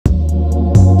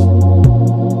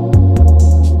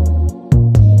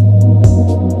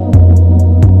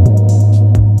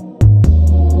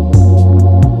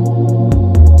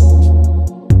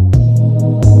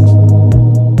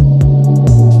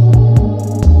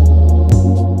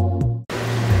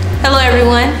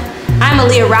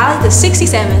Leah Riley, the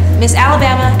 67th Miss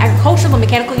Alabama Agricultural and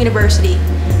Mechanical University.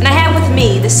 And I have with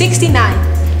me the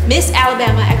 69th Miss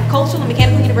Alabama Agricultural and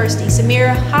Mechanical University,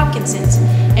 Samira Hopkinson.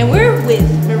 And we're with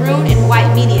Maroon and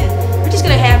White Media. We're just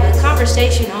going to have a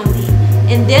conversation on the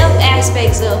in-depth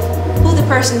aspects of who the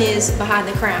person is behind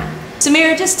the crown.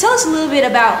 Samira, just tell us a little bit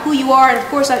about who you are. And of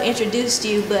course, I've introduced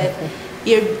you, but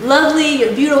you're lovely,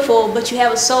 you're beautiful, but you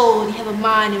have a soul and you have a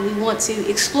mind, and we want to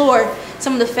explore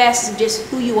some of the facets of just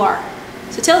who you are.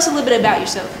 So tell us a little bit about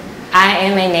yourself. I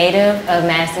am a native of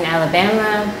Madison,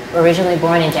 Alabama, originally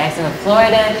born in Jacksonville,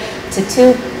 Florida, to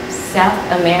two South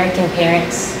American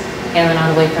parents hailing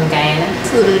all the way from Guyana.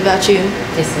 Just a little bit about you.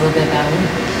 Just a little bit about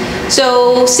me.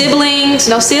 So siblings?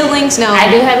 No siblings? No.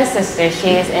 I do have a sister.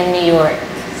 She is in New York,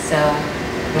 so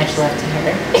much love to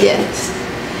her. Yes.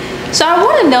 So I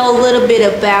want to know a little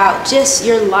bit about just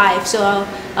your life. So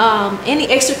any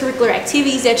extracurricular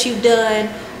activities that you've done,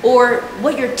 or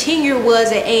what your tenure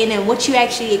was at A&M, what you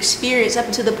actually experienced up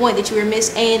until the point that you were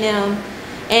Miss A&M,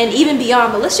 and even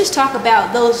beyond. But let's just talk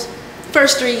about those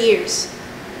first 3 years.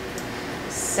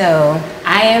 So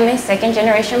I am a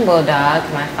second-generation Bulldog.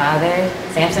 My father,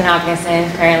 Samson Hopkinson,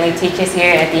 currently teaches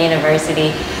here at the university.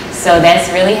 So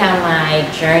that's really how my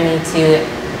journey to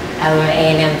Alabama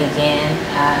A&M began.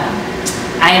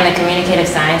 I am a communicative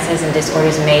sciences and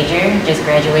disorders major, just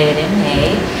graduated in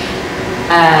May.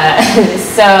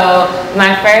 So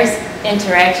my first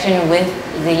interaction with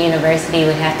the university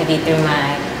would have to be through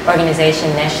my organization,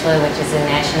 NESHLA, which is the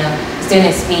National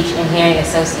Student Speech and Hearing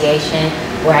Association,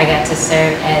 where I got to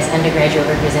serve as undergraduate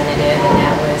representative, and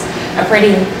that was a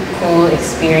pretty cool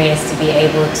experience to be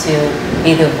able to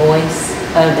be the voice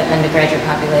of the undergraduate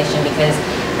population, because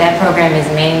that program is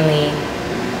mainly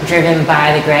driven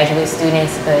by the graduate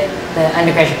students, but the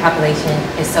undergraduate population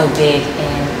is so big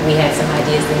and we had some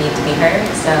ideas that need to be heard,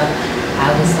 so I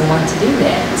was the one to do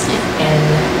that. And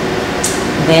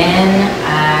then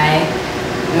I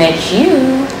met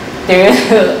you through,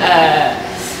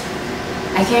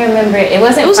 I can't remember, it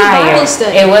wasn't a fire. Bible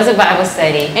study. It was a Bible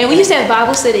study. And we used to have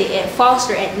Bible study at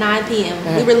Foster at 9 p.m.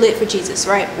 We were lit for Jesus,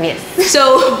 right? Yes.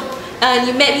 So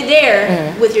you met me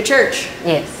there with your church.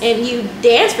 Yes. And you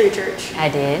danced for your church. I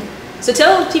did. So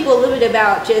tell people a little bit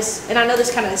about just, and I know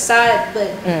this kind of aside, but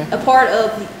a part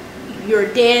of your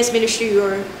dance ministry,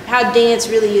 or how dance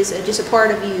really is just a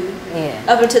part of you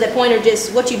up until that point, or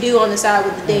just what you do on the side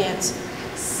with the dance.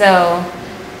 So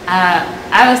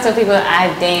I always tell people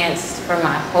I've danced for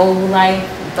my whole life,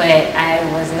 but I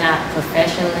was not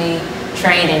professionally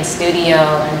trained in studio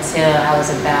until I was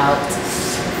about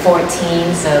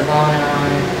 14, so going on,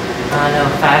 I don't know,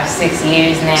 5-6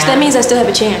 years now. So that means I still have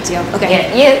a chance, yo. Okay.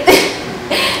 Yeah.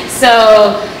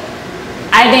 So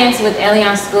I dance with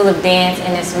Elion School of Dance,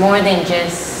 and it's more than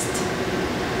just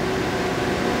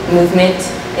movement.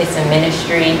 It's a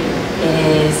ministry.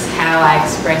 It is how I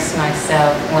express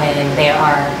myself when there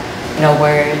are no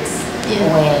words,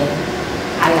 when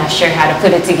I'm not sure how to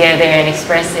put it together and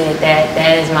express it.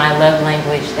 That is my love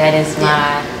language. That is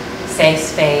my safe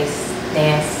space.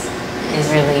 Dance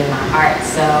is really my heart.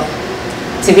 So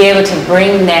to be able to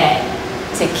bring that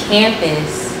to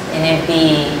campus and it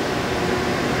be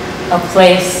a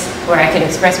place where I could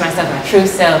express myself, my true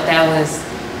self, that was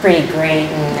pretty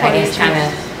great, and I guess kind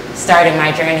of started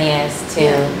my journey as to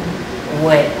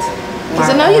what. Because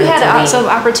I know you had some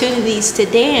opportunities to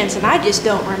dance, and I just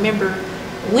don't remember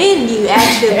when you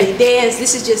actually danced.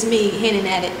 This is just me hinting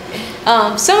at it.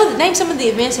 Name some of the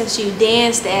events that you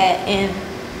danced at and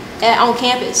on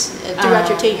campus throughout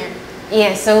your tenure.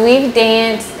 Yeah, so we've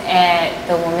danced at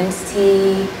the Women's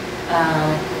Tea,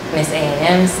 Miss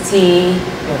A&M's Tea,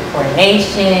 your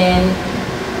coordination,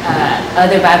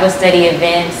 other Bible study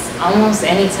events. Almost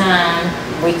any time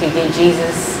we could get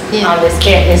Jesus on this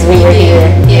campus, we were here.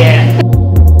 Yeah.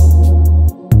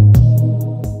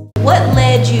 What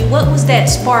led you? What was that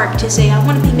spark to say, I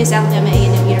want to be Miss Alabama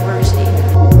A&M University?